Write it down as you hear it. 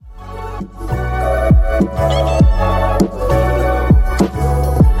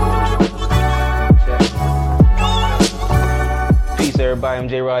I'm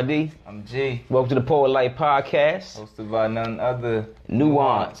J. Rod D. I'm G. Welcome to the Poet Life Podcast. Hosted by none other.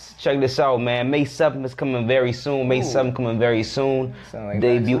 Nuance. Check this out, man. May 7th is coming very soon. May 7th coming very soon. Like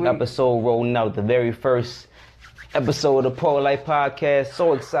Debut episode rolling out. The very first episode of the Poet Life Podcast.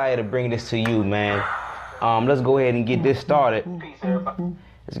 So excited to bring this to you, man. Let's go ahead and get this started.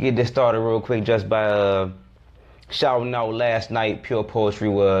 Let's get this started real quick just by shouting out last night. Pure Poetry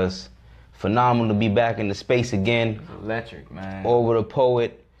was phenomenal to be back in the space again. Electric, man. Over the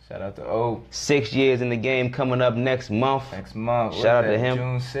Poet. Shout out to O. 6 years in the game coming up next month. Shout out to him.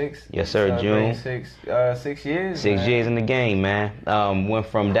 June 6th. Yes, sir, June. 6 years. 6 years in the game, man. Went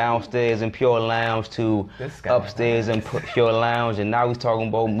from downstairs in Pure Lounge to upstairs in Pure Lounge, and now we're talking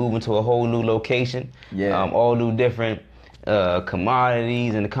about moving to a whole new location. Yeah. All new different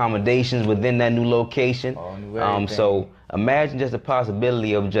commodities and accommodations within that new location. All new everything. So imagine just the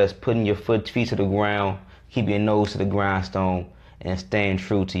possibility of just putting your feet to the ground, keep your nose to the grindstone, and staying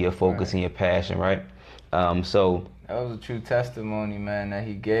true to your focus and your passion, right? So that was a true testimony, man, that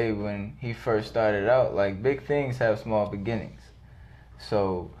he gave when he first started out. Like, big things have small beginnings.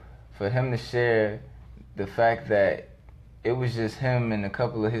 So for him to share the fact that it was just him and a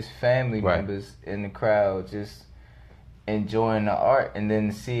couple of his family members in the crowd just enjoying the art, and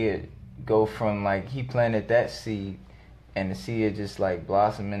then see it go from, like, he planted that seed and to see it just like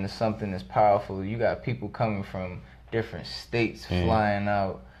blossom into something that's powerful. You got people coming from different states flying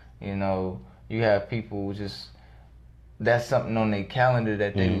out, you know, you have people just, that's something on their calendar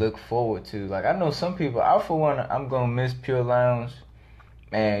that they look forward to. Like, I know some people, for one, I'm gonna miss Pure Lounge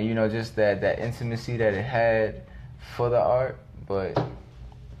and, you know, just that intimacy that it had for the art, but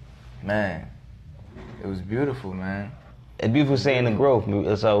man, it was beautiful, man. It's beautiful seeing the growth.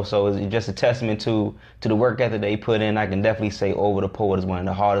 So it's just a testament to the work ethic they put in. I can definitely say Over the Poet is one of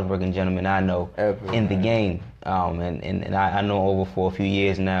the hardest working gentlemen I know in the game. And I know Over for a few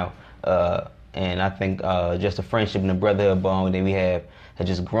years now. And I think just the friendship and the brotherhood bond that we have has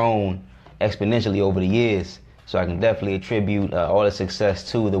just grown exponentially over the years. So I can definitely attribute all the success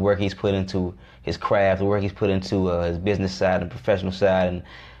to the work he's put into his craft, the work he's put into his business side and professional side. And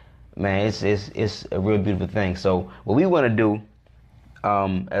man, it's a real beautiful thing. So what we want to do,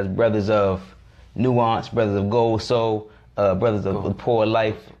 as brothers of Nuance, brothers of Gold Soul, brothers of the Poet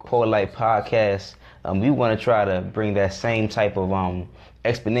Life Podcast, we want to try to bring that same type of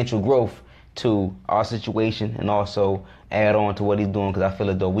exponential growth to our situation, and also add on to what he's doing, because I feel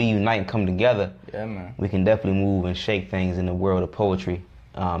as though we unite and come together, man, we can definitely move and shake things in the world of poetry,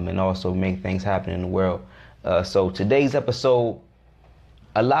 and also make things happen in the world. So today's episode,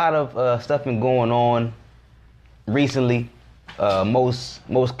 a lot of stuff been going on recently.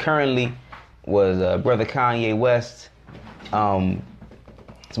 Most currently was Brother Kanye West.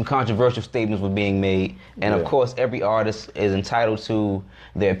 Some controversial statements were being made, and of course, every artist is entitled to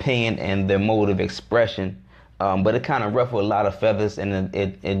their opinion and their mode of expression. But it kind of ruffled a lot of feathers, and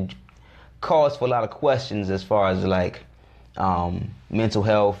it caused for a lot of questions as far as like mental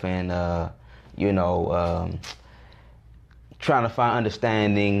health and trying to find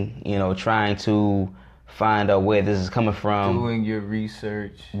understanding, trying to find out where this is coming from. Doing your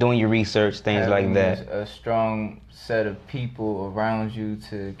research, things like that. A strong set of people around you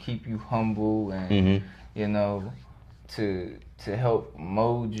to keep you humble and, to help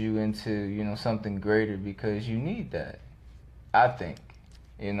mold you into, something greater, because you need that, I think.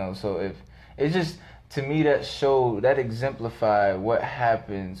 So if it's just, to me, that exemplified what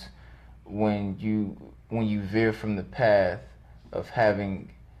happens when you veer from the path of having,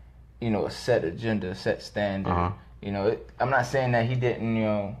 a set agenda, a set standard. I'm not saying that he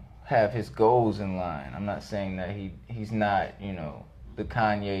didn't, have his goals in line. I'm not saying that he's not, the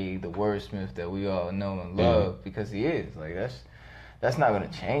Kanye, the wordsmith that we all know and love, because he is. Like, that's not gonna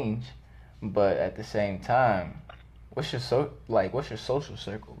change. But at the same time, what's your social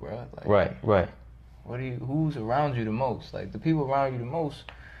circle, bro? Like, Right. Who's around you the most? Like, the people around you the most,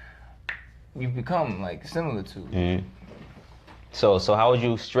 you become like similar to. So how would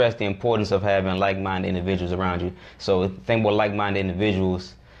you stress the importance of having like-minded individuals around you? So think about like-minded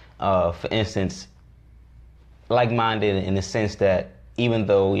individuals, for instance, like-minded in the sense that even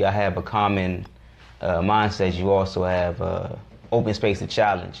though y'all have a common mindset, you also have open space to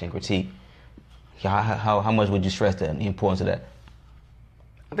challenge and critique. How much would you stress the importance of that?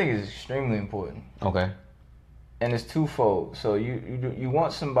 I think it's extremely important. Okay. And it's twofold. So you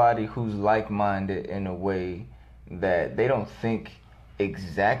want somebody who's like-minded in a way that they don't think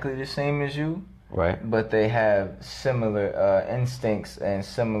exactly the same as you, right? But they have similar instincts and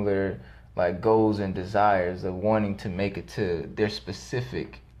similar like goals and desires of wanting to make it to their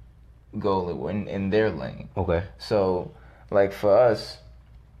specific goal in their lane. Okay. So, like for us,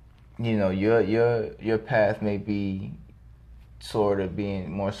 you know, your path may be sort of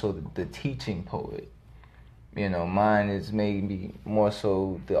being more so the teaching poet. You know, mine is maybe more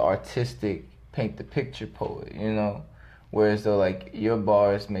so the artistic, paint the picture poet, you know? Whereas though, like, your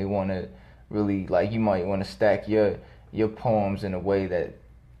bars may want to really, like, you might want to stack your poems in a way that,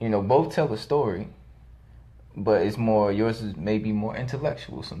 you know, both tell a story, but it's more, yours is maybe more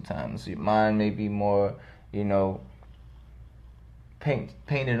intellectual sometimes. Mine may be more, you know,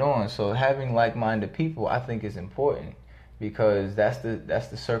 painted on. So having like-minded people, I think, is important. Because that's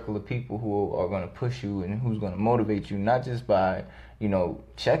the circle of people who are going to push you and who's going to motivate you, not just by, you know,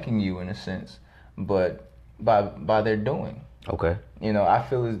 checking you in a sense, but by their doing. Okay. You know, I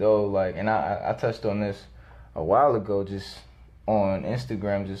feel as though, like, and I touched on this a while ago, just on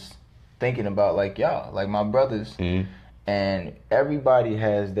Instagram, just thinking about, like, y'all, like my brothers, and everybody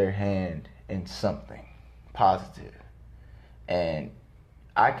has their hand in something positive. And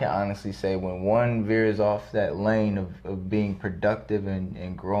I can honestly say when one veers off that lane of being productive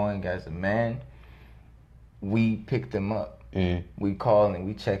and growing as a man, we pick them up. We call and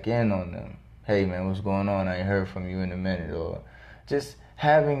we check in on them. Hey man, what's going on? I ain't heard from you in a minute. Or just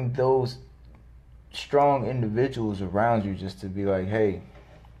having those strong individuals around you just to be like, hey,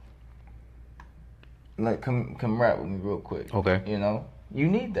 like come rap with me real quick. Okay. You know? You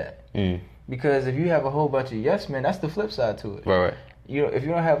need that. Because if you have a whole bunch of yes men, that's the flip side to it. Right. You know, if you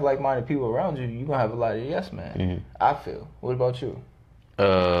don't have like-minded people around you, you're going to have a lot of yes man. I feel. What about you?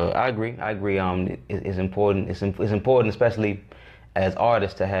 I agree. It's important. It's important, especially as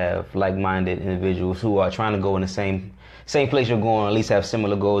artists, to have like-minded individuals who are trying to go in the same place you're going, at least have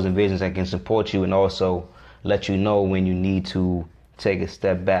similar goals and visions that can support you and also let you know when you need to take a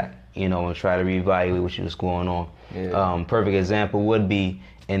step back, you know, and try to reevaluate what's going on. Yeah. Perfect example would be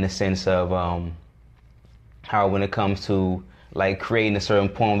in the sense of how when it comes to like creating a certain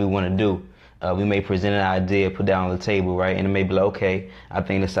poem we want to do, we may present an idea, put down on the table, right? And it may be like, okay, I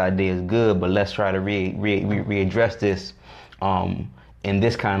think this idea is good, but let's try to readdress this in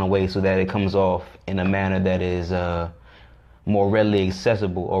this kind of way so that it comes off in a manner that is more readily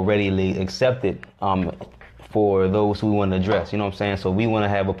accessible or readily accepted for those who we want to address. You know what I'm saying? So we want to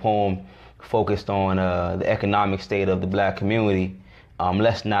have a poem focused on the economic state of the black community.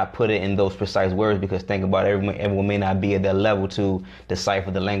 Let's not put it in those precise words because think about it, everyone may not be at that level to decipher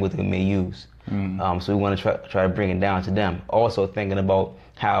the language we may use. So we want to try to bring it down to them. Also thinking about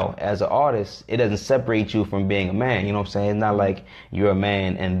how, as an artist, it doesn't separate you from being a man. You know what I'm saying? It's not like you're a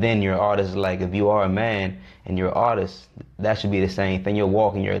man and then you're an artist. Like if you are a man and you're an artist, that should be the same thing. Your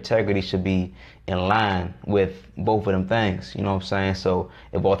walk and your integrity should be in line with both of them things. You know what I'm saying? So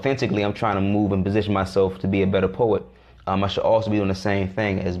if authentically I'm trying to move and position myself to be a better poet, I should also be doing the same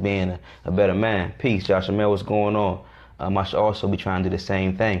thing as being a better man. Peace, Josh Amel, what's going on? I should also be trying to do the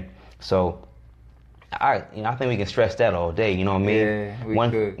same thing. So I think we can stress that all day. You know what I mean?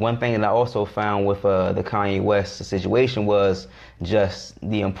 Yeah, one thing that I also found with the Kanye West situation was just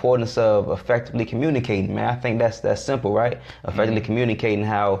the importance of effectively communicating. Man, I think that's simple, right? Effectively communicating.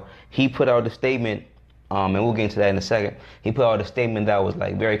 How he put out the statement, and we'll get into that in a second. He put out a statement that was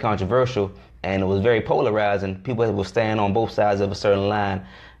like very controversial. And it was very polarizing. People were staying on both sides of a certain line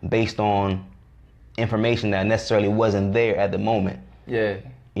based on information that necessarily wasn't there at the moment. Yeah.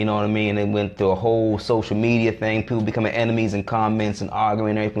 You know what I mean? It went through a whole social media thing, people becoming enemies in comments and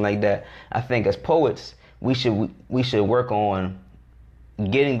arguing and everything like that. I think as poets, we should work on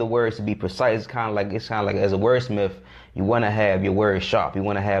getting the words to be precise. It's kind of like as a wordsmith, you want to have your words sharp. You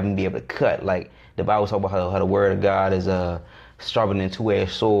want to have them be able to cut. Like the Bible talks about how the word of God is sharper than a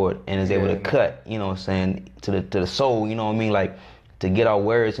two-edged sword and is able to cut, you know what I'm saying, to the soul, you know what I mean, like to get our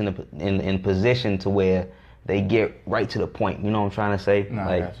words in position to where they get right to the point, you know what I'm trying to say? No,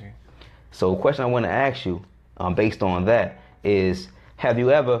 like, I got you. So a question I want to ask you, based on that, is have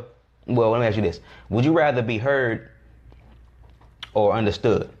you ever, well, let me ask you this, would you rather be heard or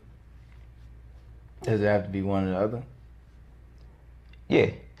understood? Does it have to be one or the other?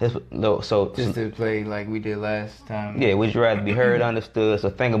 Yeah. So just to play like we did last time. Yeah, would you rather be heard, understood?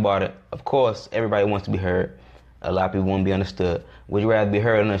 So think about it. Of course, everybody wants to be heard. A lot of people want to be understood. Would you rather be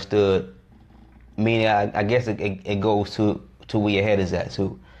heard, understood? Meaning, I guess it goes to where your head is at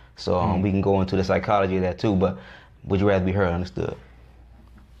too. So we can go into the psychology of that too. But would you rather be heard, understood?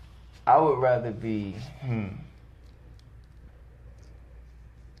 I would rather be.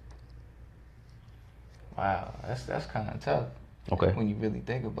 Wow, that's kind of tough. Okay. When you really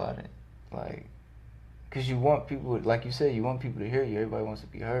think about it, like, cause you want people, like you said, you want people to hear you. Everybody wants to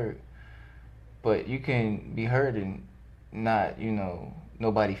be heard, but you can be heard and not,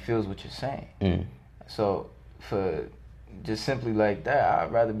 nobody feels what you're saying. So for just simply like that,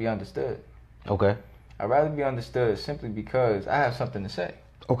 I'd rather be understood. Okay. I'd rather be understood simply because I have something to say.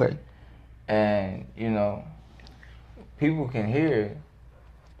 Okay. And, you know, people can hear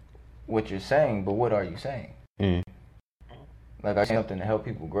what you're saying, but what are you saying? Mm. Like, are you saying something to help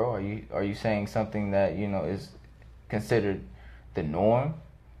people grow? Are you saying something that, you know, is considered the norm?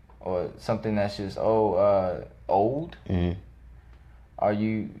 Or something that's just, old? Mm. Are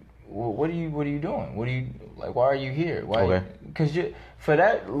you... What are you doing? Why are you here? Why? Okay. Because for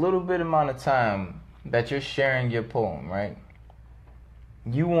that little bit amount of time that you're sharing your poem, right?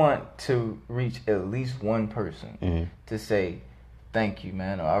 You want to reach at least one person to say, thank you,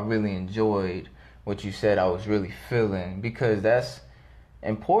 man, or I really enjoyed what you said, I was really feeling, because that's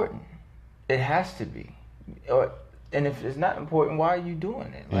important. It has to be. And if it's not important, why are you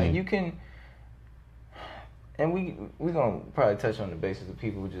doing it? Like, you can... And we gonna probably touch on the basis of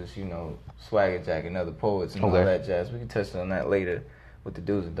people just, you know, swagger jacking other poets and all that jazz. We can touch on that later with the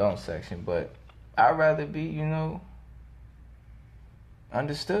do's and don'ts section. But I'd rather be, you know,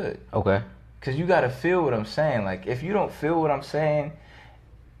 understood. Okay. Because you gotta feel what I'm saying. Like, if you don't feel what I'm saying,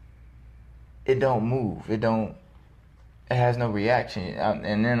 it don't move. It has no reaction.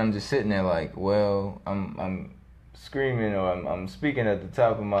 And then I'm just sitting there like, well, I'm screaming, or I'm speaking at the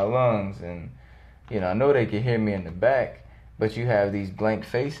top of my lungs, and you know, I know they can hear me in the back, but you have these blank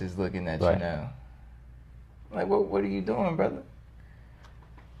faces looking at you now. Like, what are you doing, brother?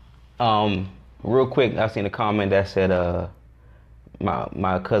 Real quick, I seen a comment that said,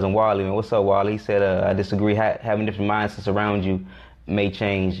 my cousin Wally, man, what's up, Wally? He said, I disagree. Having different mindsets around you may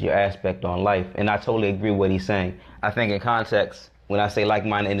change your aspect on life. And I totally agree with what he's saying. I think in context, when I say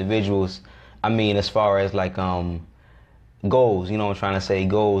like-minded individuals, I mean as far as like goals, you know what I'm trying to say,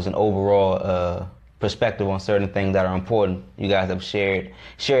 goals and overall perspective on certain things that are important. You guys have shared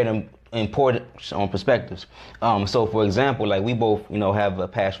them importance on perspectives. So for example, like we both, you know, have a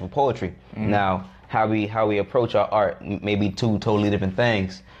passion for poetry. Now, how we approach our art may be two totally different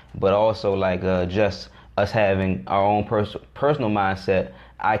things, but also like just us having our own personal mindset.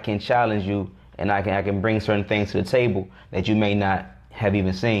 I can challenge you, and I can bring certain things to the table that you may not have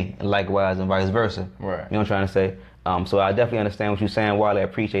even seen, and likewise and vice versa. Right. You know what I'm trying to say? So I definitely understand what you're saying, Wally. I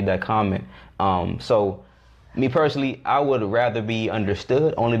appreciate that comment. So me personally, I would rather be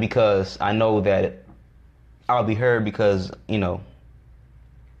understood, only because I know that I'll be heard, because, you know,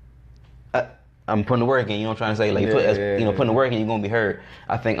 I'm putting the work in, you know what I'm trying to say? Like, putting the work in, you're going to be heard.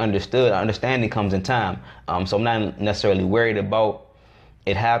 I think understanding comes in time. So I'm not necessarily worried about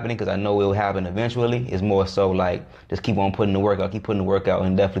it happening, because I know it will happen eventually. It's more so like, just keep on putting the work out,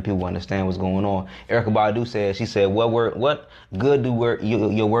 and definitely people understand what's going on. Erykah Badu said, what good do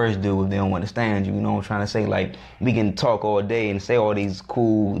your words do if they don't understand you? You know what I'm trying to say? Like, we can talk all day and say all these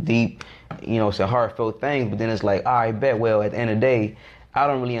cool, deep, you know, say heartfelt things, but then it's like, all right, bet, well, at the end of the day, I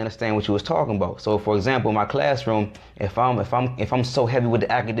don't really understand what you was talking about. So, for example, in my classroom, if I'm so heavy with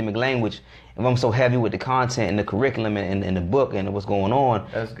the academic language, if I'm so heavy with the content and the curriculum and the book and what's going on,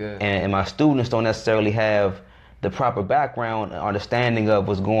 that's good. And my students don't necessarily have the proper background and understanding of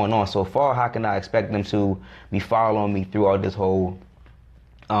what's going on so far, how can I expect them to be following me throughout this whole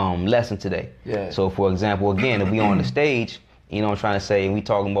lesson today? Yeah. So, for example, again, if we on the stage, you know what I'm trying to say, and we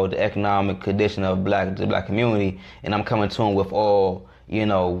talking about the economic condition of the black community, and I'm coming to them with all, you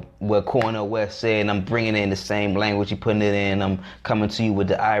know, what Cornel West said, and I'm bringing in the same language, you putting it in, I'm coming to you with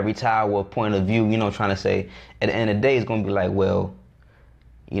the ivory tower point of view, you know what I'm trying to say. At the end of the day, it's going to be like, well,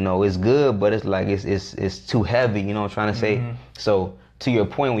 you know, it's good, but it's like, it's too heavy, you know what I'm trying to say. So, to your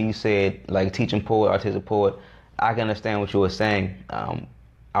point, when you said, like, teaching poet, artistic poet, I can understand what you were saying.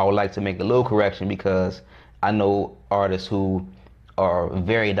 I would like to make a little correction, because I know artists who are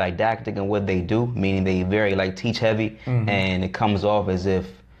very didactic in what they do, meaning they very like teach heavy, and it comes off as if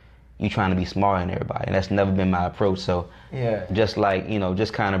you're trying to be smarter than everybody, and that's never been my approach. So just like, you know,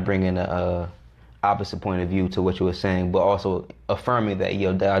 just kind of bringing a opposite point of view to what you were saying, but also affirming that,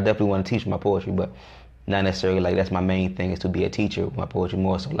 you know, I definitely want to teach my poetry, but not necessarily like that's my main thing, is to be a teacher with my poetry,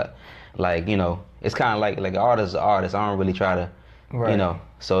 more so like you know, it's kind of like an artist is an artist. I don't really try to, you know,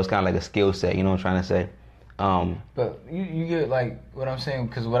 so it's kind of like a skill set, you know what I'm trying to say. But you get like what I'm saying,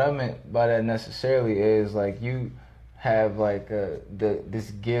 because what I meant by that necessarily is like you have like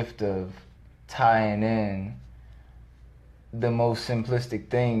this gift of tying in the most simplistic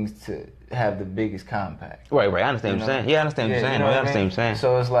things to have the biggest compact. Right. I understand what you're saying. Yeah, I understand what you're saying. You know I understand what you're saying.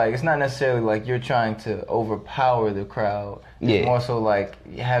 So it's like, it's not necessarily like you're trying to overpower the crowd. It's more so like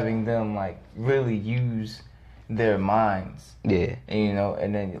having them like really use their minds. Yeah. And, you know,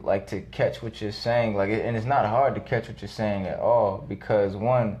 and then like to catch what you're saying, like, and it's not hard to catch what you're saying at all, because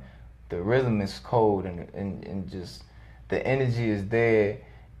one, the rhythm is cold, and just the energy is there,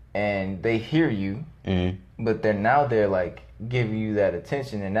 and they hear you, but they're like giving you that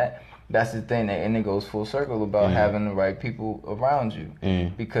attention, and that's the thing, and it goes full circle about having the right people around you,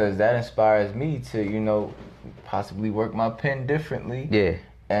 because that inspires me to possibly work my pen differently,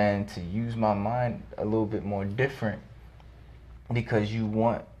 and to use my mind a little bit more different, because you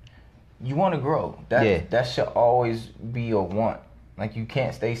want to grow. That should always be your want. Like, you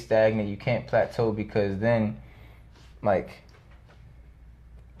can't stay stagnant, you can't plateau, because then, like,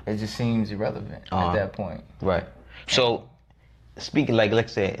 it just seems irrelevant at that point. Right. So, speaking, like,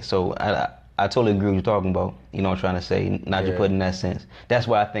 let's say, so I totally agree with what you're talking about, I'm trying to say, not just put in that sense. That's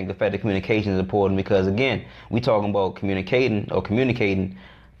why I think effective communication is important, because, again, we talking about communicating,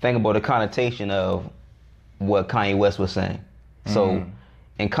 think about the connotation of what Kanye West was saying. So,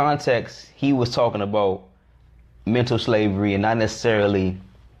 in context, he was talking about mental slavery and not necessarily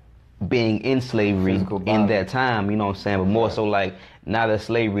being in slavery in that time, you know what I'm saying? But more so like, now that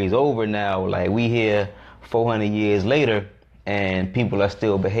slavery is over now, like, we here 400 years later, and people are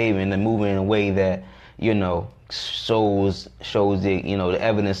still behaving and moving in a way that, shows the, the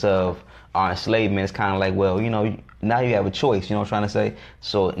evidence of our enslavement. It's kind of like, well, now you have a choice, you know what I'm trying to say?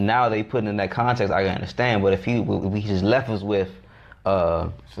 So now they put in that context, I can understand, but if he just left us with,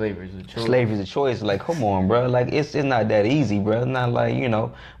 slavery's a choice. Slavery's a choice. Like, come on, bro. Like, it's not that easy, bro. It's not like,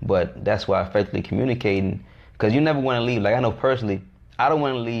 But that's why effectively communicating, because you never want to leave. Like, I know personally, I don't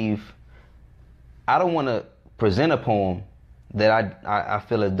want to leave. I don't want to present a poem that I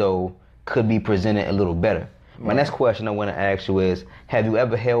feel as though could be presented a little better. Right. My next question I want to ask you is: have you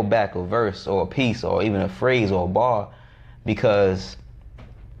ever held back a verse or a piece or even a phrase or a bar because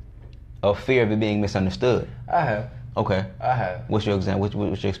of fear of it being misunderstood? I have. Okay. I have. What's your example?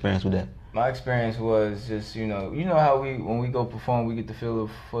 What's your experience with that? My experience was just, how when we go perform, we get the feel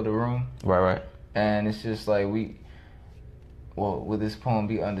for the room. Right. And it's just like will this poem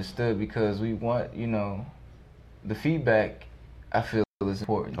be understood? Because we want, the feedback, I feel, is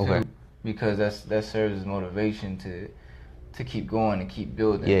important too. Because that serves as motivation to keep going and keep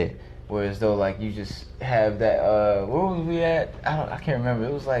building. Yeah. Whereas though, like, you just have that, where was we at? I can't remember.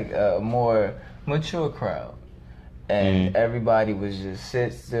 It was like a more mature crowd. And everybody was just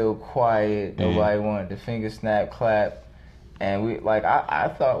sit still, quiet. Nobody wanted to finger snap, clap. And we, like,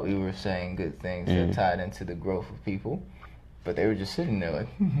 I thought we were saying good things that tied into the growth of people. But they were just sitting there like,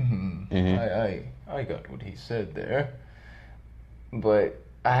 I got what he said there. But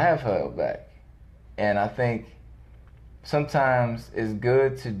I have held back. And I think sometimes it's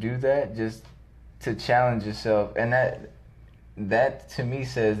good to do that, just to challenge yourself. And that to me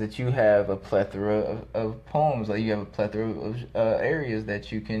says that you have a plethora of poems, like you have a plethora of areas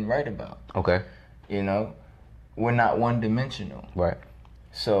that you can write about. Okay. We're not one-dimensional. Right.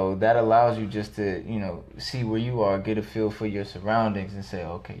 So that allows you just to, see where you are, get a feel for your surroundings, and say,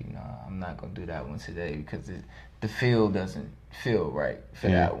 okay, I'm not going to do that one today because the feel doesn't feel right for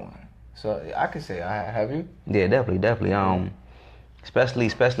that one. So I could say, have you? Yeah, definitely.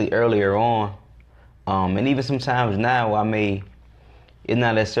 Especially earlier on. And even sometimes now it's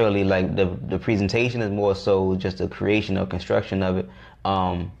not necessarily like the presentation, is more so just the creation or construction of it.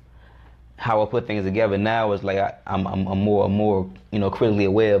 How I put things together now is like I'm more critically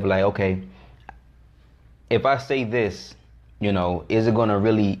aware of, like, okay, if I say this, is it gonna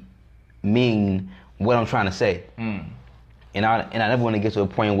really mean what I'm trying to say? And I never want to get to a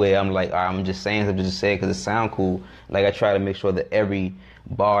point where I'm like, all right, I'm just saying something to say because it sound cool. Like, I try to make sure that every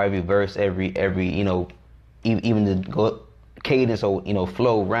bar, every verse, every even the cadence or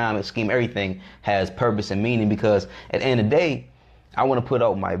flow, rhyme, and scheme, everything has purpose and meaning, because at the end of the day, I want to put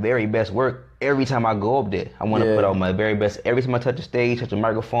out my very best work every time I go up there. I want to put out my very best every time I touch a stage, touch a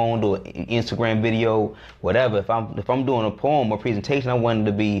microphone, do an Instagram video, whatever. If I'm doing a poem or presentation, I want it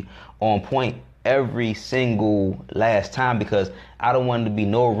to be on point every single last time, because I don't want it to be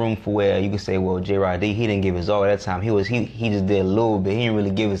no room for where you can say, well, J-Rod D, he didn't give his all that time. He just did a little bit. He didn't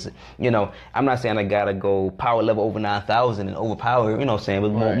really give us, I'm not saying I gotta go power level over 9,000 and overpower, what I'm saying,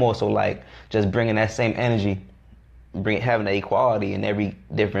 but more so like just bringing that same energy, having that equality in every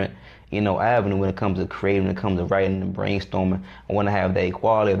different, avenue when it comes to creating, when it comes to writing and brainstorming. I want to have that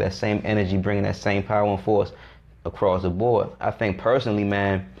equality of that same energy, bringing that same power and force across the board. I think personally,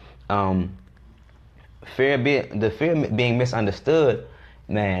 man, the fear of being misunderstood,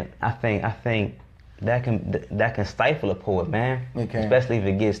 man, I think that can stifle a poet, man. Okay. Especially if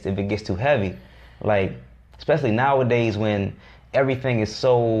it gets too heavy. Like, especially nowadays when everything is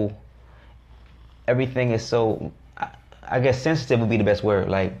so I guess sensitive would be the best word,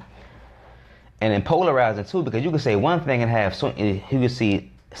 like, and then polarizing too, because you can say one thing and have you can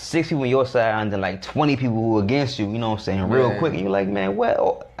see 6 people on your side and then like 20 people who are against you, you know what I'm saying, real quick. And you're like, man,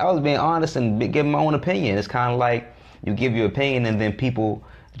 well, I was being honest and giving my own opinion. It's kind of like you give your opinion and then people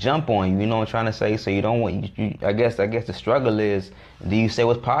jump on you, you know what I'm trying to say? So you don't want, I guess the struggle is, do you say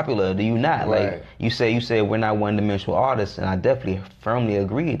what's popular? Do you not? Right. Like you say we're not one-dimensional artists, and I definitely firmly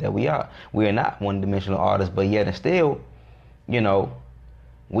agree that we are. We are not one-dimensional artists, but yet and still, you know,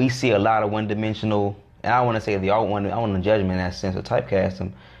 we see a lot of one-dimensional. And I don't want to say I want to judge them in that sense or typecast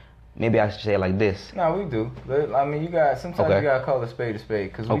them. Maybe I should say it like this. No, we do. I mean, sometimes you gotta call a spade,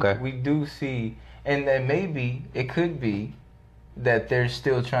 because we do see, and then maybe it could be that they're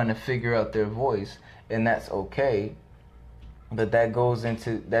still trying to figure out their voice, and that's okay. But that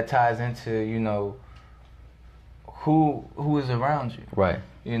ties into, you know, who is around you, right?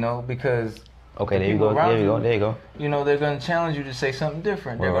 You know, because okay, there you go. You know, they're gonna challenge you to say something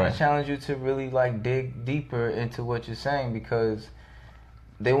different. They're gonna challenge you to really like dig deeper into what you're saying, because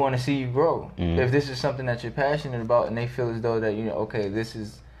they want to see you grow. Mm-hmm. If this is something that you're passionate about, and they feel as though that, you know, okay, this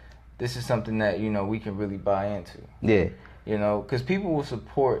is something that, you know, we can really buy into. Yeah. You know, because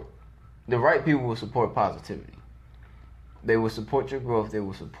the right people will support positivity. They will support your growth. They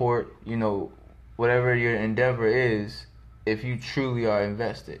will support, you know, whatever your endeavor is, if you truly are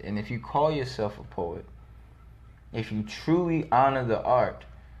invested. And if you call yourself a poet, if you truly honor the art,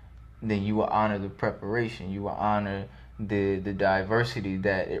 then you will honor the preparation. You will honor the diversity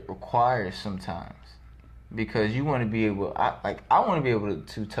that it requires sometimes. Because you want to be able, I want to be able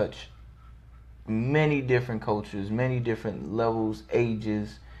to touch many different cultures, many different levels,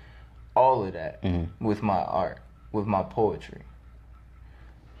 ages, all of that with my art, with my poetry.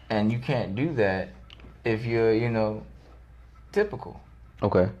 And you can't do that if you're, you know, typical.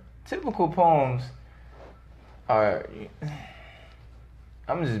 Okay. Typical poems are,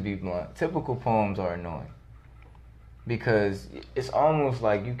 I'm gonna just be blunt, typical poems are annoying. Because it's almost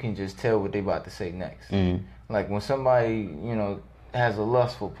like you can just tell what they about to say next. Mm-hmm. Like when somebody, you know, has a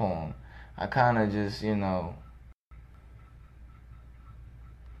lustful poem, I kind of just, you know,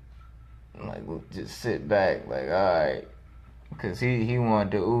 like just sit back, like, all right, because he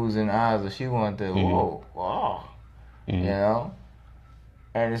wanted the oohs and ahs, or she wanted the whoa, wow, you know.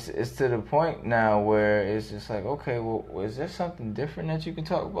 And it's to the point now where it's just like, okay, well, is there something different that you can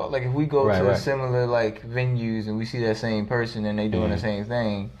talk about? Like if we go to similar like venues and we see that same person and they doing the same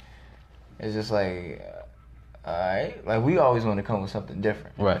thing, it's just like, all right, like we always want to come with something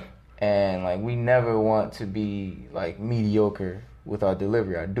different, right? And like we never want to be like mediocre with our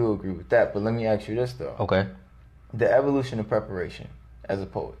delivery. I do agree with that, but let me ask you this though. Okay. The evolution of preparation as a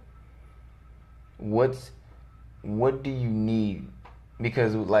poet. What do you need?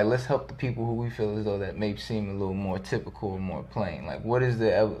 Because like let's help the people who we feel as though that may seem a little more typical or more plain. Like what is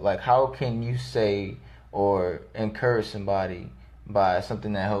how can you say or encourage somebody by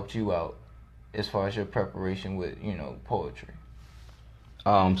something that helped you out as far as your preparation with, you know, poetry?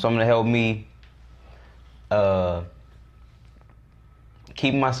 Something to help me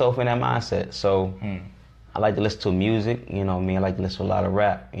keep myself in that mindset. So I like to listen to music, you know what I mean? I like to listen to a lot of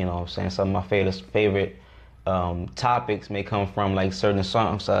rap, you know what I'm saying? Some of my favorite topics may come from like certain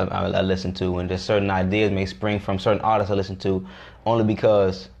songs I listen to, and just certain ideas may spring from certain artists I listen to, only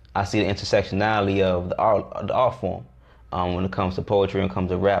because I see the intersectionality of the art form. When it comes to poetry, when it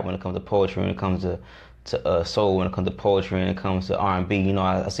comes to rap, when it comes to poetry, when it comes to soul, when it comes to poetry, when it comes to R&B, you know,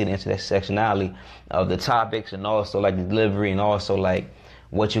 I see the intersectionality of the topics, and also like the delivery, and also like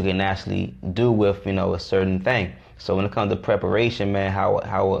what you can actually do with, you know, a certain thing. So when it comes to preparation, man, how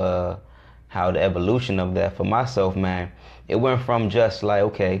the evolution of that for myself, man, it went from just like,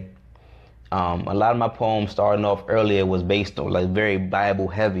 okay, a lot of my poems starting off earlier was based on like very Bible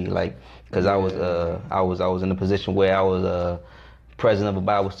heavy, like, because I was in a position where I was president of a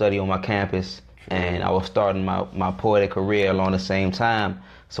Bible study on my campus, and I was starting my poetic career along the same time.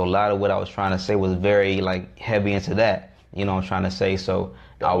 So a lot of what I was trying to say was very like heavy into that, you know what I'm trying to say. So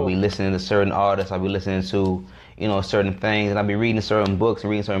I would be listening to certain artists, I'll be listening to, you know, certain things, and I'll be reading certain books and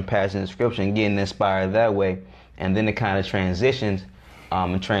reading certain passages in scripture and getting inspired that way. And then it kind of transitions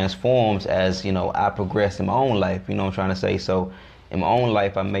and transforms as, you know, I progress in my own life, you know what I'm trying to say. So in my own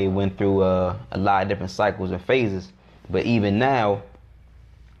life, I may went through a lot of different cycles and phases, but even now,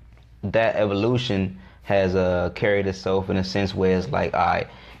 that evolution has carried itself in a sense where it's like, all right,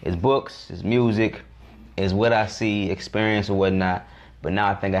 it's books, it's music, it's what I see, experience or whatnot, but now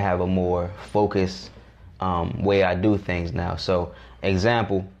I think I have a more focused way I do things now. So,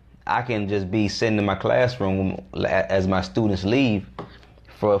 example, I can just be sitting in my classroom as my students leave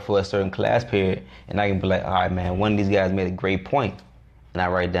for a certain class period, and I can be like, all right, man, one of these guys made a great point, and I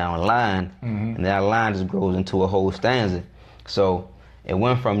write down a line, and that line just grows into a whole stanza. So it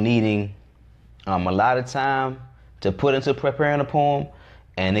went from needing a lot of time to put into preparing a poem,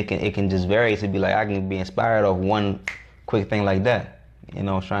 and it can just vary to be like I can be inspired off one quick thing like that. You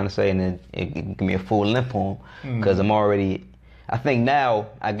know what I'm trying to say, and then it can be a full length poem because I'm already. I think now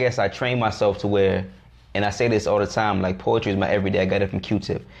I guess I train myself to where, and I say this all the time, like poetry is my everyday. I got it from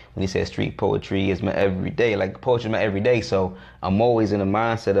Q-Tip when he said street poetry is my everyday. Like poetry is my everyday, so I'm always in the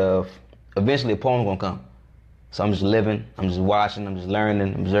mindset of eventually a poem's gonna come. So I'm just living, I'm just watching, I'm just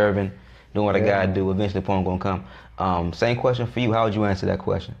learning, observing, doing what I gotta do. Eventually a poem's gonna come. Same question for you. How would you answer that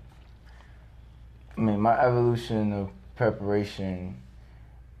question? I mean, my evolution of preparation,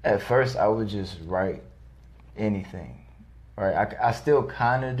 at first I would just write anything. Right, I still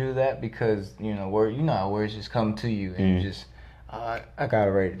kind of do that because how words just come to you and you just I gotta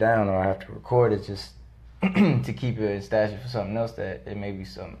write it down or I have to record it just to keep it and stash it for something else that it may be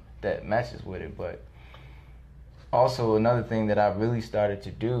something that matches with it. But also another thing that I really started to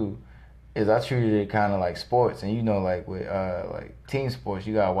do is I treated it kind of like sports, and like with like team sports,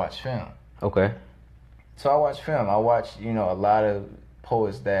 you gotta watch film. Okay. So I watch film. I watch a lot of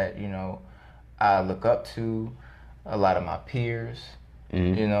poets that I look up to. A lot of my peers,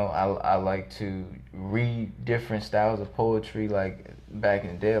 I like to read different styles of poetry. Like back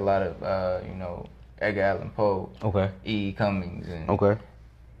in the day, a lot of Edgar Allan Poe, E. Cummings, and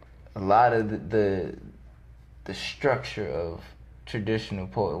a lot of the structure of traditional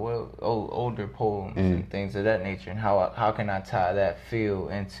older poems and things of that nature, and how can I tie that feel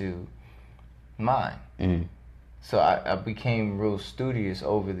into mine? So I became real studious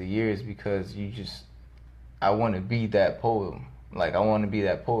over the years because I want to be that poem. Like, I want to be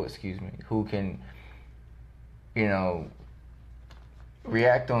that poet, who can,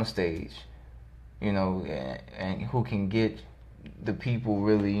 react on stage, and who can get the people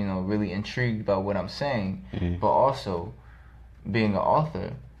really, really intrigued by what I'm saying. But also, being an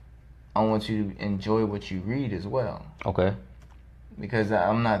author, I want you to enjoy what you read as well. Okay. Because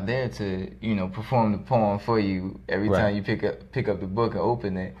I'm not there to, perform the poem for you every time you pick up the book and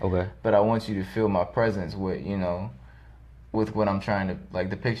open it. Okay. But I want you to feel my presence with, with what I'm trying to, like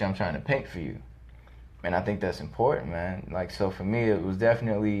the picture I'm trying to paint for you. And I think that's important, man. Like, so for me, it was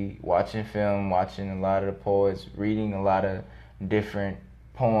definitely watching film, watching a lot of the poets, reading a lot of different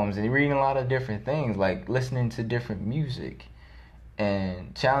poems, and reading a lot of different things, like listening to different music.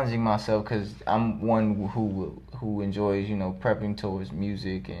 And challenging myself because I'm one who enjoys, prepping towards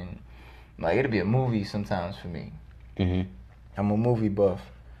music, and like it'll be a movie sometimes for me. I'm a movie buff,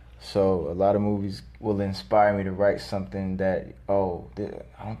 so a lot of movies will inspire me to write something that I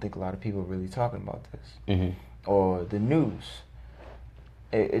don't think a lot of people are really talking about this, or the news.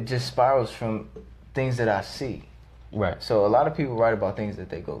 It just spirals from things that I see. Right. So a lot of people write about things that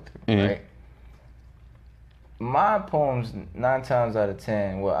they go through. Right. My poems, 9 times out of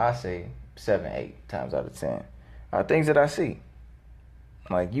 10, well, I say 7, 8 times out of 10, are things that I see.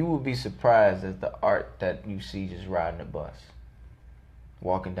 Like, you will be surprised at the art that you see just riding a bus,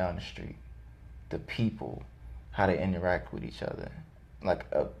 walking down the street, the people, how they interact with each other. Like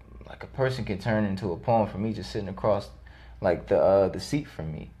a person can turn into a poem for me just sitting across, like, the seat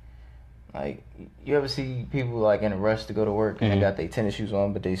from me. Like, you ever see people, like, in a rush to go to work and they got their tennis shoes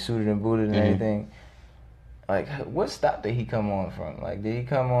on, but they suited and booted and everything? Like, what stop did he come on from? Like, did he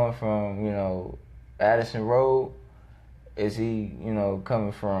come on from, Addison Road? Is he,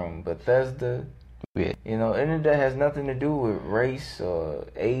 coming from Bethesda? Yeah. And that has nothing to do with race or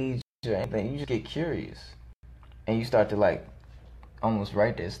age or anything. You just get curious. And you start to, like, almost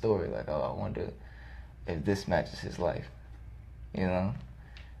write that story. Like, I wonder if this matches his life.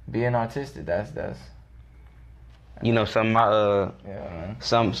 Being artistic, that's some of my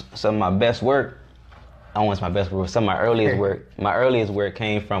some of my best work. I don't want to say my best work. Some of my earliest work. My earliest work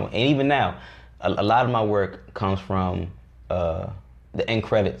came from, and even now, a lot of my work comes from the end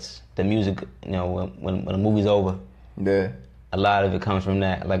credits, the music. When the movie's over. Yeah. A lot of it comes from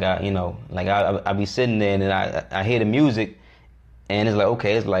that. Like I be sitting there and then I hear the music, and it's like,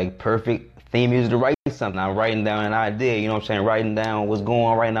 okay, it's like perfect theme music to write something. I'm writing down an idea. You know what I'm saying? Writing down what's going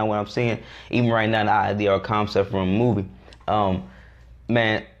on right now, what I'm seeing. Even writing down an idea or a concept from a movie.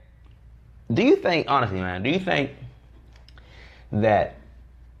 Man. Do you think that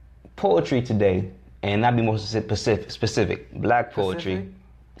poetry today, and not be more specific, black poetry,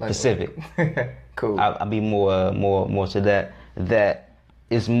 Pacific. Cool. I'll be more to that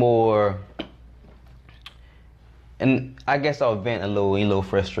is more, and I guess I'll vent a little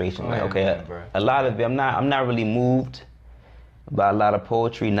frustration. A lot of it, I'm not really moved by a lot of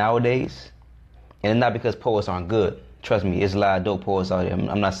poetry nowadays, and not because poets aren't good. Trust me, there's a lot of dope poets out there.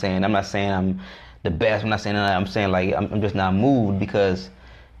 I'm not saying I'm the best. I'm not saying that. I'm saying like I'm just not moved because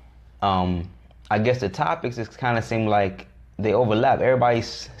I guess the topics just kind of seem like they overlap.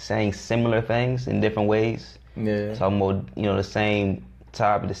 Everybody's saying similar things in different ways. Yeah. Talking about, the same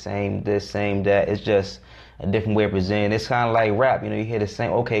topic, the same this, same that. It's just a different way of presenting. It's kind of like rap. You hear the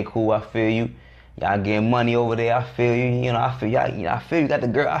same. Okay, cool. I feel you. Y'all getting money over there. I feel you. I feel y'all. I feel you got the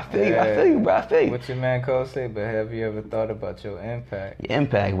girl. I feel you. I feel you, bro. I feel you. What your man Cole say? But have you ever thought about your impact? Your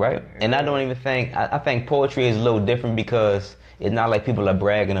impact, right? Yeah. And I don't even think. I think poetry is a little different because it's not like people are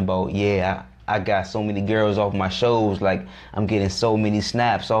bragging about. Yeah, I got so many girls off my shows. Like I'm getting so many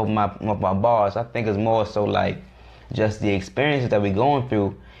snaps off my bars. I think it's more so like just the experiences that we're going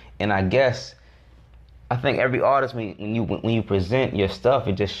through, and I think every artist, when you present your stuff,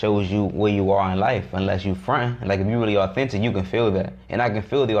 it just shows you where you are in life. Unless you front, like if you're really authentic, you can feel that, and I can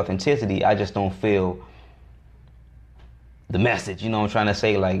feel the authenticity. I just don't feel the message. I'm trying to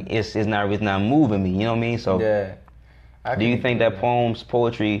say, like it's not moving me. You know what I mean? So yeah. Do you think that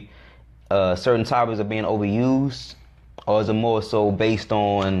poetry, certain topics are being overused, or is it more so based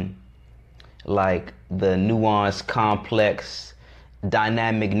on like the nuanced, complex,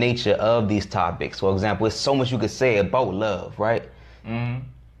 dynamic nature of these topics? For example, it's so much you could say about love, right? Mm-hmm.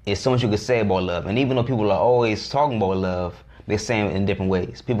 It's so much you could say about love, and even though people are always talking about love, they're saying it in different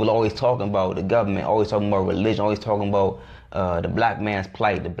ways. People are always talking about the government, always talking about religion, always talking about the black man's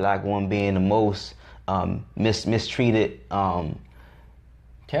plight, the black one being the most mistreated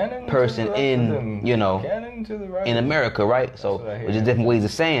person in in America, right? So there's just different ways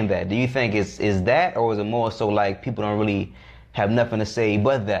of saying that. Do you think is that, or is it more so like people don't really have nothing to say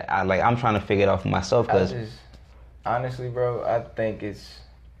but that? I'm trying to figure it out for myself because honestly, bro, I think it's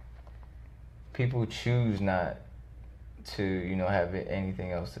people choose not to have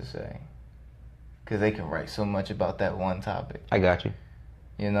anything else to say because they can write so much about that one topic. I got you.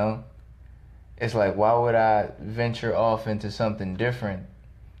 It's like, why would I venture off into something different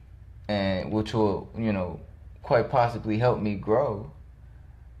and which will quite possibly help me grow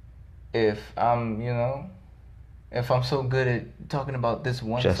if I'm so good at talking about this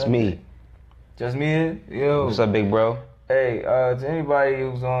one subject. Just me? Yo. What's up, big bro? Hey, to anybody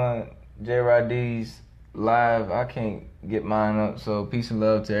who's on J. Rod D's live, I can't get mine up, so peace and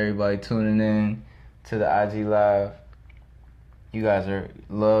love to everybody tuning in to the IG live. You guys are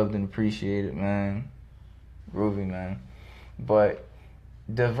loved and appreciated, man. Groovy, man. But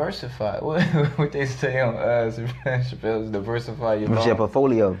diversify. What they say on Chappelle's diversify your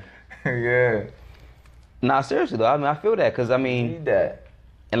portfolio. Yeah. Nah, seriously though. I feel that because you need that.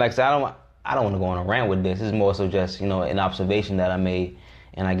 And like I said, I don't want to go on a rant with this. It's more so just an observation that I made,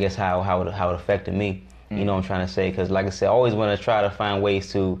 and I guess how it affected me. You know what I'm trying to say? Because like I said, I always want to try to find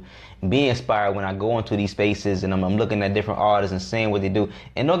ways to be inspired when I go into these spaces and I'm looking at different artists and seeing what they do.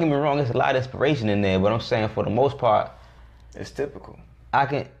 And don't get me wrong, there's a lot of inspiration in there, but I'm saying for the most part, it's typical. I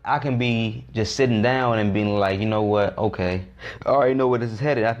can be just sitting down and being like, you know what? Okay, I already know where this is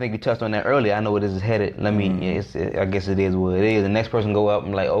headed. I think you touched on that earlier. I know where this is headed. Let me. I guess it is what it is. The next person go up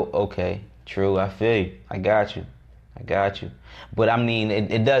and like, oh, okay, true. I feel you. I got you. But I mean,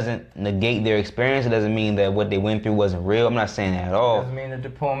 it doesn't negate their experience. It doesn't mean that what they went through wasn't real. I'm not saying that at all. It doesn't mean that the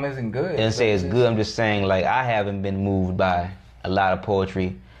poem isn't good. It doesn't say it's good. I'm just saying like I haven't been moved by a lot of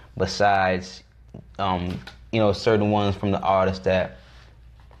poetry besides, certain ones from the artists that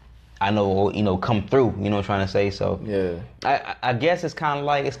I know, come through. You know what I'm trying to say? So yeah, I guess it's kind of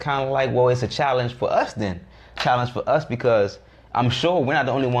like well, it's a challenge for us then. Challenge for us because I'm sure we're not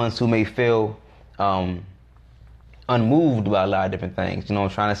the only ones who may feel unmoved by a lot of different things. You know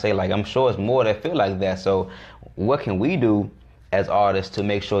what I'm trying to say? Like I'm sure it's more that feel like that. So what can we do as artists to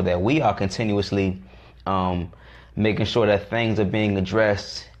make sure that we are continuously making sure that things are being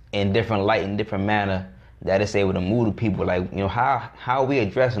addressed in different light and different manner that it's able to move the people? Like, how are we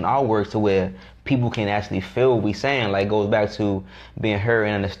addressing our work to where people can actually feel what we saying? Like, goes back to being heard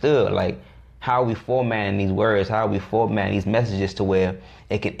and understood. Like, how are we formatting these words? How are we formatting these messages to where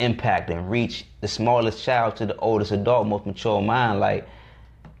it can impact and reach the smallest child to the oldest adult, most mature mind? Like,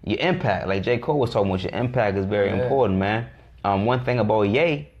 your impact, like J. Cole was talking about, your impact is very important, man. One thing about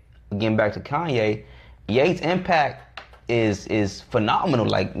Ye, getting back to Kanye, Ye's impact is phenomenal.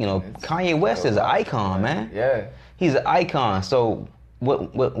 Like, Kanye West is an icon, man. Yeah. He's an icon. So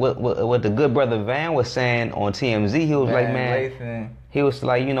what the good brother Van was saying on TMZ, he was like, man, Lathan. He was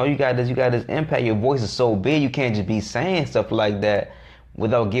like, you got this impact. Your voice is so big, you can't just be saying stuff like that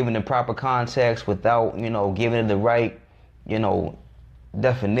without giving the proper context, without, giving it the right,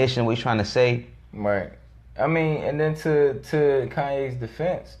 definition, what you're trying to say. Right. I mean, and then to Kanye's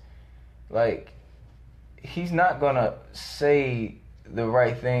defense, like, he's not gonna say the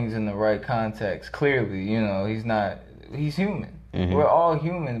right things in the right context. Clearly, you know, he's human. Mm-hmm. We're all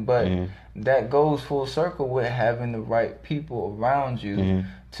human, but that goes full circle with having the right people around you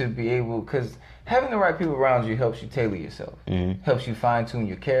to be able, because having the right people around you helps you tailor yourself, helps you fine tune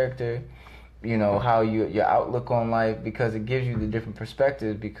your character, you know, how your outlook on life, because it gives you the different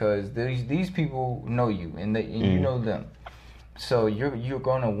perspectives, because these people know you and you know them. So you're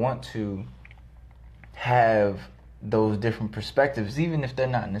going to want to have those different perspectives, even if they're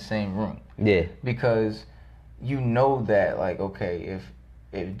not in the same room. Yeah. Because you know that, like, okay,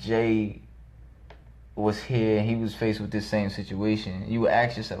 if Jay was here and he was faced with this same situation, you would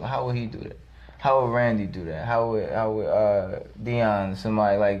ask yourself, how would he do that? How would Randy do that? How would Dion,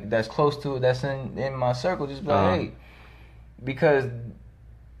 somebody like that's close to it, that's in my circle, just be like, hey, because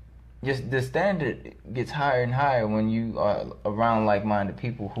just the standard gets higher and higher when you are around like-minded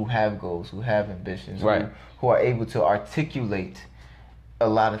people who have goals, who have ambitions, right, who are able to articulate a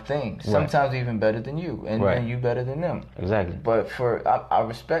lot of things, right, sometimes even better than you, and you better than them. Exactly. But I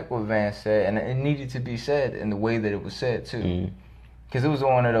respect what Van said, and it needed to be said in the way that it was said too, because it was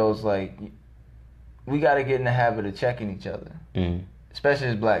one of those, like, we got to get in the habit of checking each other, especially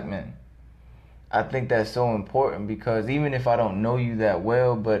as black men. I think that's so important, because even if I don't know you that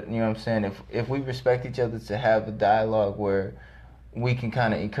well, but you know what I'm saying, if we respect each other, to have a dialogue where we can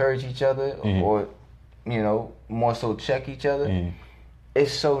kind of encourage each other, or, you know, more so check each other,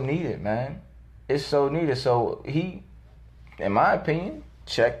 it's so needed, man. It's so needed. So he, in my opinion,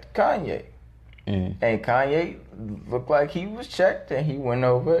 checked Kanye. And Kanye looked like he was checked, and he went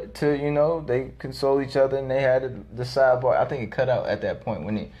over to, you know, they console each other, and they had the sidebar. I think it cut out at that point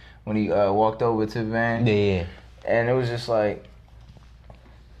when he walked over to Van. Yeah. And it was just like,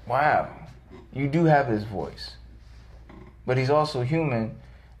 wow, you do have his voice. But he's also human,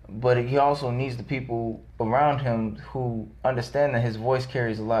 but he also needs the people around him who understand that his voice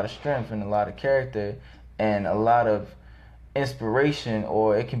carries a lot of strength and a lot of character and a lot of inspiration,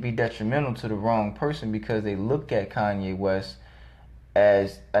 or it can be detrimental to the wrong person because they look at Kanye West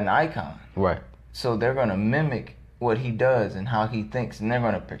as an icon. Right. So they're going to mimic what he does and how he thinks, and they're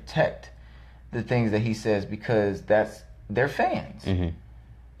going to protect the things that he says because they're fans. You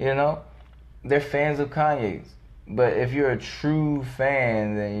know, they're fans of Kanye's. But if you're a true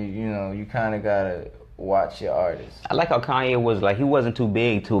fan, then you know you kind of gotta watch your artist. I like how Kanye was like, he wasn't too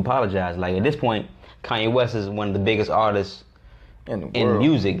big to apologize. Like, at this point, Kanye West is one of the biggest artists in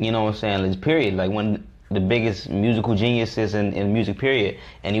music. You know what I'm saying? Like, period. Like, one of the biggest musical geniuses in music, period.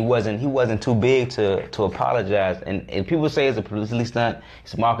 And he wasn't too big to apologize. And people say it's a publicity stunt,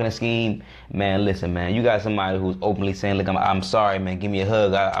 it's a marketing scheme. Man, listen, man, you got somebody who's openly saying, look, I'm sorry, man, give me a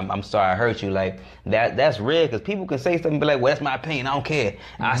hug. I'm sorry I hurt you. Like, that's real, because people can say something and be like, well, that's my opinion, I don't care.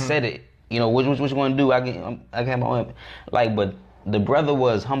 I said it. You know, what you gonna do? I can my own. Like, but the brother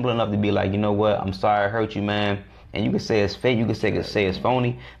was humble enough to be like, you know what, I'm sorry I hurt you, man. And you can say it's fake, you can say it's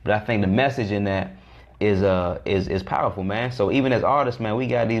phony, but I think the message in that is powerful, man. So even as artists, man, we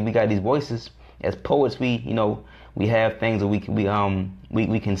got these voices. As poets, we have things that we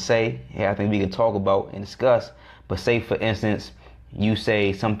can say, have things we can talk about and discuss. But say, for instance, you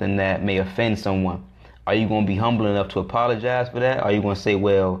say something that may offend someone. Are you going to be humble enough to apologize for that? Or are you going to say,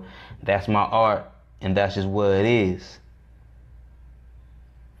 well, that's my art and that's just what it is?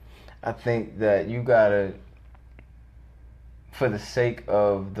 I think that you gotta, for the sake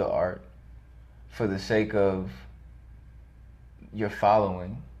of the art, for the sake of your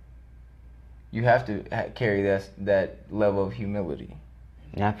following, you have to carry that level of humility.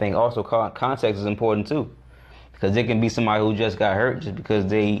 And I think also context is important too, because it can be somebody who just got hurt just because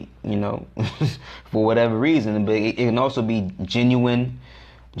they, you know, for whatever reason, but it can also be genuine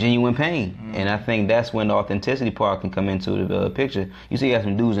pain. And I think that's when the authenticity part can come into the picture. You see, you got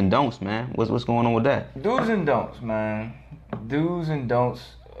some do's and don'ts, man. What's going on with that? Do's and don'ts, man. Do's and don'ts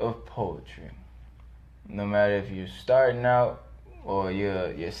of poetry. No matter if you're starting out or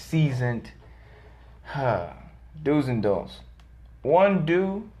you're seasoned, do's and don'ts. One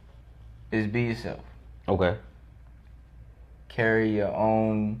do is be yourself. Okay. Carry your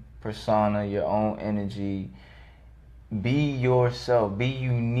own persona, your own energy. Be yourself. Be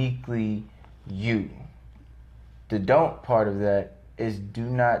uniquely you. The don't part of that is, do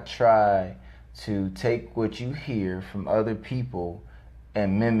not try to take what you hear from other people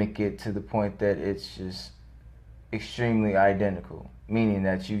and mimic it to the point that it's just extremely identical. Meaning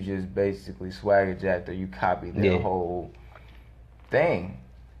that you just basically swagger jacked, or you copy their whole thing.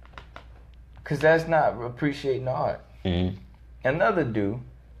 Because that's not appreciating the art. Another do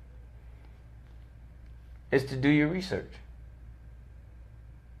is to do your research.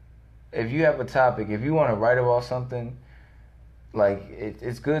 If you have a topic, if you want to write about something, like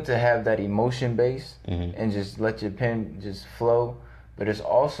it's good to have that emotion base and just let your pen just flow, but it's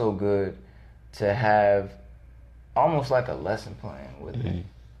also good to have almost like a lesson plan with it.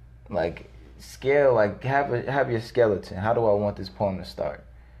 Like scale, like have your skeleton. How do I want this poem to start?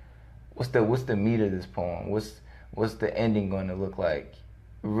 What's the meat of this poem? What's the ending going to look like?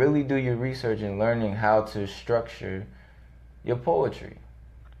 Really do your research in learning how to structure your poetry,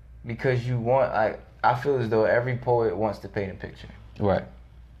 because you want, I feel as though every poet wants to paint a picture. Right.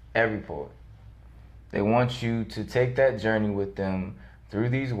 Every poet. They want you to take that journey with them through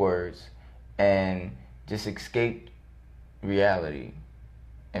these words and just escape reality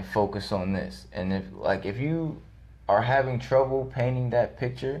and focus on this. And if you are having trouble painting that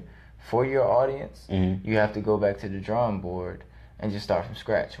picture for your audience, you have to go back to the drawing board and just start from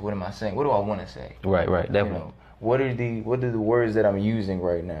scratch. What am I saying? What do I want to say? Right, definitely. You know, what are the words that I'm using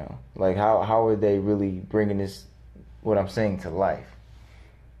right now? Like how are they really bringing this, what I'm saying, to life?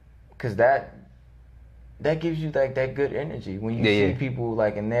 Because that gives you like that good energy when you see people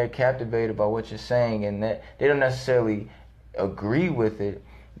like, and they're captivated by what you're saying, and that they don't necessarily agree with it,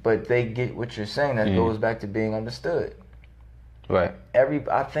 but they get what you're saying. That goes back to being understood. Right.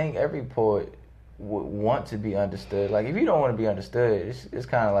 I think every poet would want to be understood. Like if you don't want to be understood, it's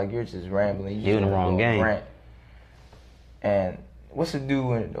kind of like you're just rambling. You're in the wrong game. Rant. And what's a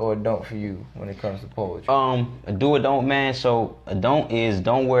do or don't for you when it comes to poetry? A do or don't, man. So a don't is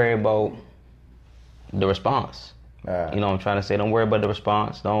don't worry about the response. You know what I'm trying to say? Don't worry about the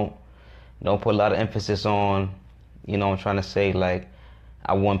response. Don't put a lot of emphasis on, you know what I'm trying to say, like,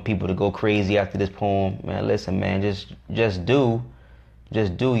 I want people to go crazy after this poem. Man, listen, man, just do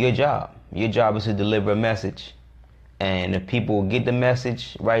your job. Your job is to deliver a message. And if people get the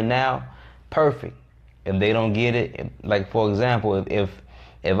message right now, perfect. If they don't get it, like for example, if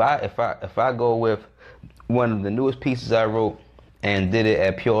I go with one of the newest pieces I wrote and did it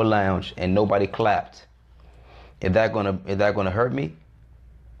at Pure Lounge and nobody clapped, is that gonna hurt me?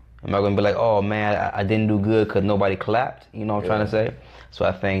 Am I gonna be like, oh man, I didn't do good because nobody clapped? You know what I'm trying to say? So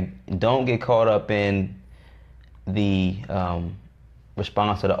I think don't get caught up in the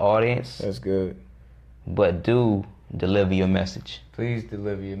response of the audience. That's good. But do deliver your message. Please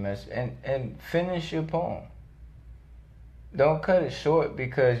deliver your message and finish your poem. Don't cut it short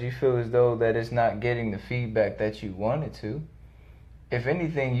because you feel as though that it's not getting the feedback that you wanted to. If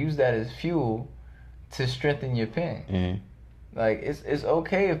anything, use that as fuel to strengthen your pen. Like it's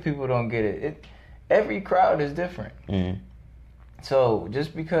okay if people don't get it. Every crowd is different. So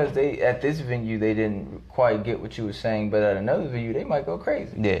just because at this venue they didn't quite get what you were saying, but at another venue they might go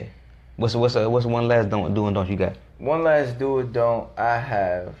crazy. Yeah. What's one last do and don't you got? One last do or don't I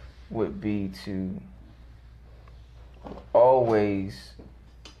have would be to always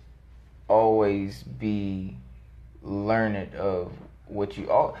be learned of what you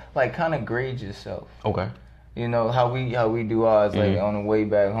like. Kind of grade yourself. Okay. You know how we do ours. Like on the way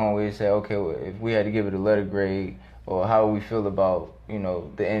back home, we say, okay, well, if we had to give it a letter grade, or how we feel about, you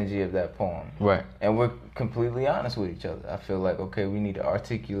know, the energy of that poem. Right. And we're completely honest with each other. I feel like, okay, we need to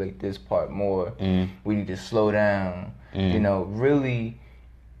articulate this part more. We need to slow down. You know, really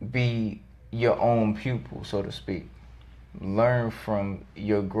be your own pupil, so to speak. Learn from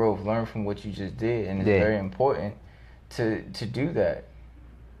your growth. Learn from what you just did. And it's very important to do that.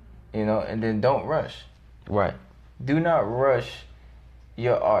 You know, and then don't rush. Right. Do not rush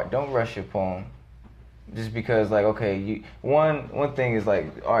your art. Don't rush your poem. Just because, like, okay, one thing is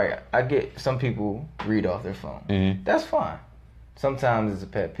like, all right, I get some people read off their phone. That's fine. Sometimes it's a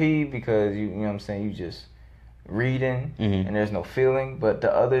pet peeve because you know what I'm saying, you just reading and there's no feeling. But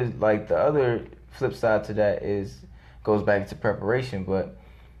the other flip side to that goes back to preparation. But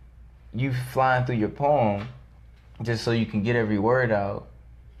you flying through your poem just so you can get every word out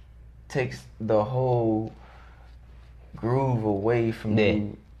takes the whole groove away from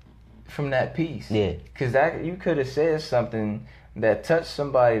you. From that piece. Yeah. Because you could have said something that touched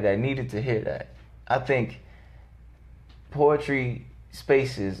somebody that needed to hear that. I think poetry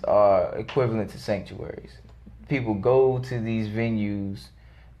spaces are equivalent to sanctuaries. People go to these venues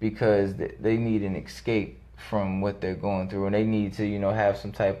because they need an escape from what they're going through, and they need to, you know, have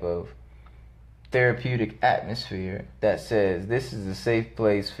some type of therapeutic atmosphere that says this is a safe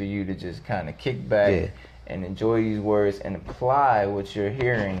place for you to just kind of kick back and enjoy these words and apply what you're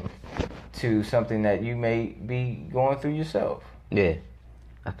hearing to something that you may be going through yourself. Yeah.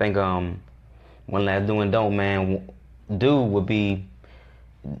 I think one last do and don't, man. Do would be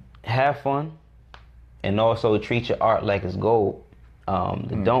have fun and also treat your art like it's gold.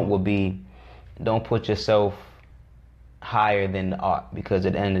 The don't would be don't put yourself higher than the art, because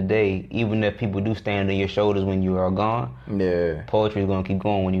at the end of the day, even if people do stand on your shoulders when you are gone, poetry is going to keep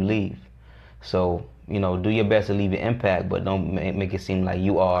going when you leave. So, you know, do your best to leave an impact, but don't make it seem like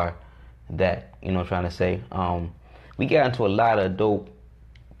you are that, you know, trying to say. We got into a lot of dope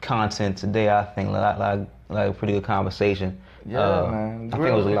content today, I think, like a pretty good conversation. Yeah, man. I think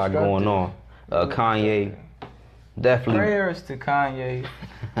there was a lot going on. Kanye, definitely. Prayers to Kanye,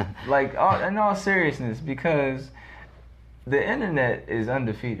 like, in all seriousness, because the internet is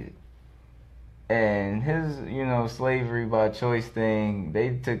undefeated. And his, you know, slavery by choice thing,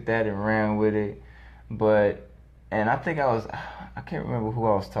 they took that and ran with it. And I think I can't remember who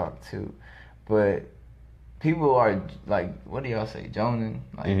I was talking to, but people are like, what do y'all say, joning?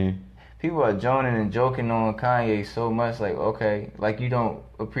 Like, people are joning and joking on Kanye so much, like, okay, like you don't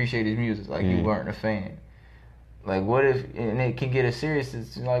appreciate his music, like you weren't a fan. Like, what if, and it can get as serious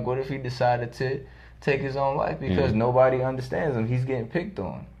as, like, what if he decided to take his own life because nobody understands him? He's getting picked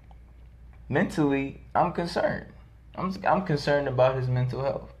on. Mentally, I'm concerned. I'm concerned about his mental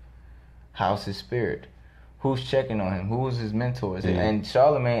health. How's his spirit? Who's checking on him? Who's his mentors? And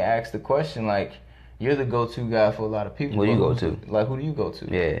Charlamagne asked the question, like, you're the go-to guy for a lot of people. Who do you go to? Like, who do you go to?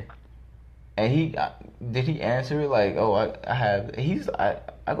 Yeah. And did he answer it like, oh,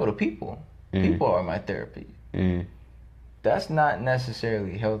 I go to people. People are my therapy. That's not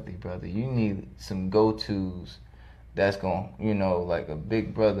necessarily healthy, brother. You need some go-tos that's going to, you know, like a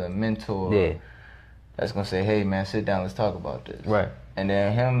big brother, a mentor. That's going to say, hey, man, sit down, let's talk about this. Right. And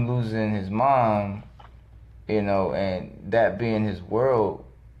then him losing his mom, you know, and that being his world,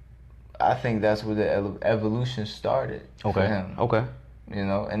 I think that's where the evolution started for him. Okay. You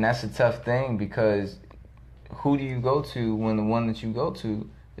know, and that's a tough thing because who do you go to when the one that you go to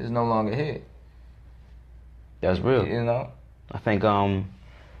is no longer here? That's real. You know? I think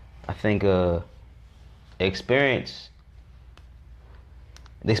experience,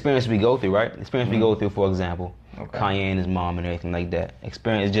 the experience we go through, right? The experience we go through, for example, Kanye and his mom and everything like that.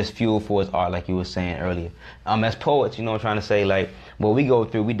 Experience is just fuel for his art, like you were saying earlier. As poets, you know, trying to say, like, what we go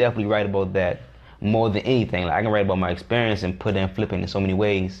through, we definitely write about that more than anything. Like, I can write about my experience and put it and flip it in so many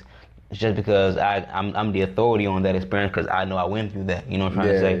ways. It's just because I'm the authority on that experience because I know I went through that. You know what I'm trying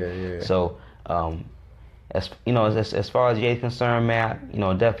to say? Yeah. So, as you know, as far as Ye's concerned, man, you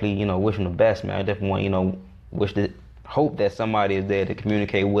know, definitely, you know, wish him the best, man. I definitely want, you know, hope that somebody is there to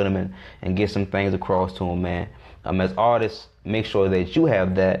communicate with him and get some things across to him, man. As artists, make sure that you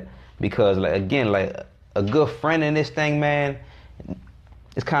have that because, like, again, like a good friend in this thing, man,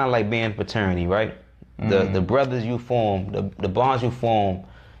 it's kind of like being fraternity, right? The brothers you form, the bonds you form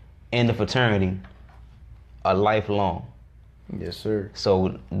in the fraternity are lifelong. Yes, sir.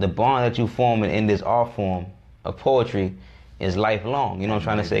 So the bond that you form in this art form of poetry is lifelong. You know what I'm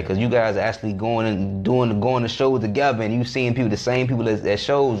trying to say? Because you guys are actually going to shows together, and you seeing people, the same people at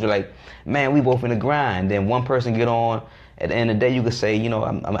shows. You're like, man, we both in the grind. Then one person get on. At the end of the day, you could say, you know,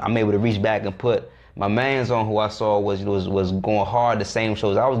 I'm able to reach back and put my man's on, who I saw was going hard the same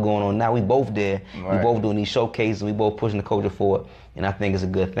shows I was going on. Now we both there. Right. We both doing these showcases. We both pushing the culture forward, and I think it's a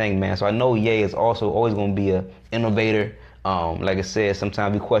good thing, man. So I know Ye is also always going to be an innovator. Like I said,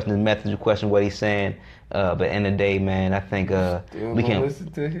 sometimes we question his methods, we question what he's saying. But at the end of the day, man, I think we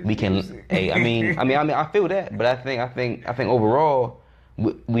can. Hey, I mean, I feel that, but I think overall,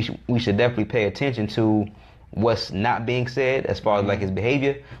 we should definitely pay attention to what's not being said as far as like his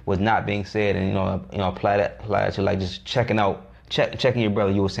behavior was not being said, and you know apply that to like just checking your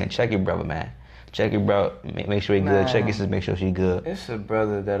brother. You were saying check your brother, man. Check your brother, make sure he good. Check your sister, make sure she good. It's a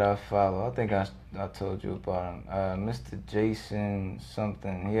brother that I follow. I think I told you about him. Mr. Jason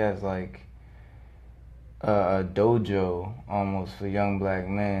something. He has like a dojo almost for young black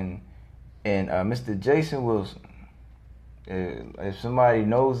men. And Mr. Jason Wilson. If somebody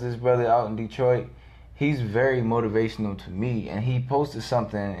knows this brother out in Detroit, he's very motivational to me. And he posted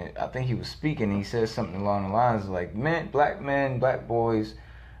something. I think he was speaking. And he said something along the lines like, black boys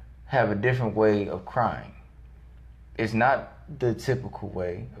have a different way of crying. It's not the typical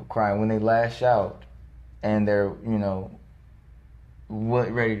way of crying. When they lash out and they're, you know,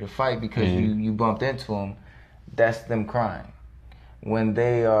 ready to fight because you bumped into them, that's them crying. When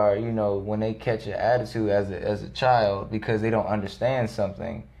they are, you know, when they catch an attitude as a child because they don't understand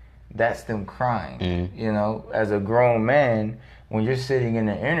something, that's them crying. You know, as a grown man, when you're sitting in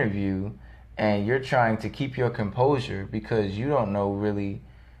an interview and you're trying to keep your composure because you don't know really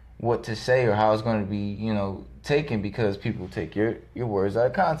what to say or how it's going to be, you know, taken because people take your words out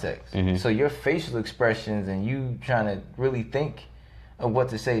of context. So your facial expressions and you trying to really think of what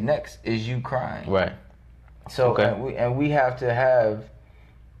to say next is you crying. Right. So and we have to have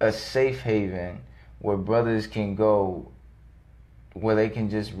a safe haven where brothers can go, where they can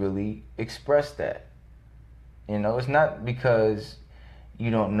just really express that. You know, it's not because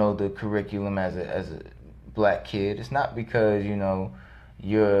you don't know the curriculum as a black kid. It's not because, you know,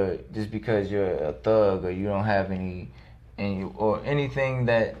 because you're a thug or you don't have any or anything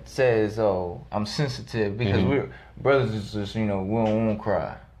that says, oh, I'm sensitive, because we're brothers is just, you know, we won't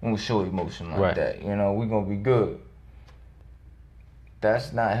cry. We won't show emotion like that. You know, we're gonna be good.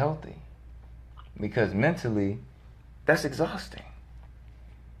 That's not healthy. Because mentally, that's exhausting.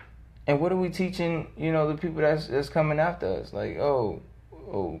 And what are we teaching, you know, the people that's coming after us? Like, oh,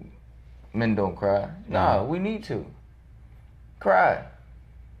 men don't cry. Nah, we need to. Cry.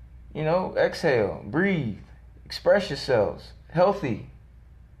 You know, exhale, breathe, express yourselves, healthy,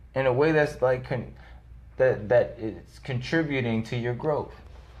 in a way that's like that it's contributing to your growth.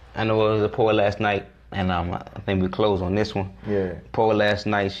 I know it was a poet last night, and I think we close on this one. Yeah. Poet last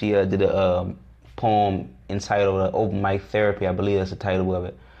night, she did a poem entitled "Open Mic Therapy." I believe that's the title of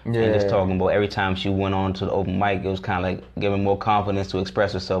it. Yeah. And just talking about every time she went on to the open mic, it was kind of like giving more confidence to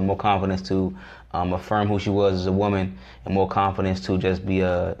express herself, more confidence to affirm who she was as a woman, and more confidence to just be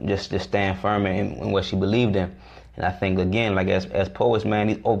just stand firm in what she believed in. And I think, again, like as poets, man,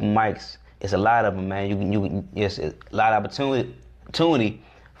 these open mics, it's a lot of them, man. It's a lot of opportunity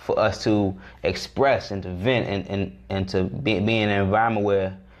for us to express and to vent and to be in an environment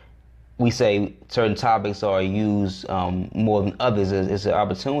where we say certain topics are used more than others. It's an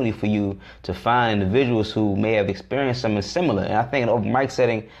opportunity for you to find individuals who may have experienced something similar. And I think in an open mic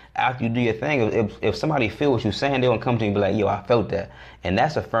setting, after you do your thing, if somebody feels what you're saying, they're going to come to you and be like, yo, I felt that. And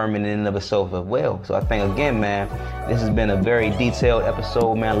that's affirming in and of itself as well. So I think, again, man, this has been a very detailed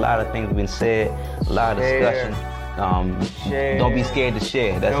episode, man. A lot of things have been said, a lot of discussion. Don't be scared to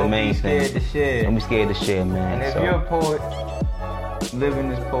share. That's the main thing. Don't be scared to share. Don't be scared to share, man. And if you're a poet, living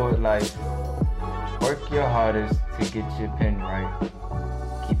this poet life, work your hardest to get your pen right.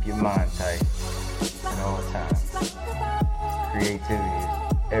 Keep your mind tight at all times. Creativity is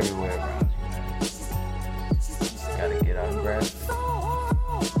everywhere around you, man. Gotta get out and grasp it.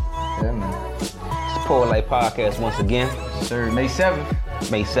 Yeah, man. It's the Poet Life Podcast once again. Sir, May 7th.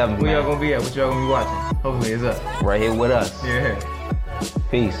 May 7th, Where y'all man. gonna be at? What y'all gonna be watching? Hopefully it's up. Right here with us. Yeah.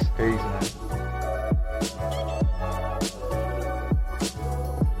 Peace. Peace, man.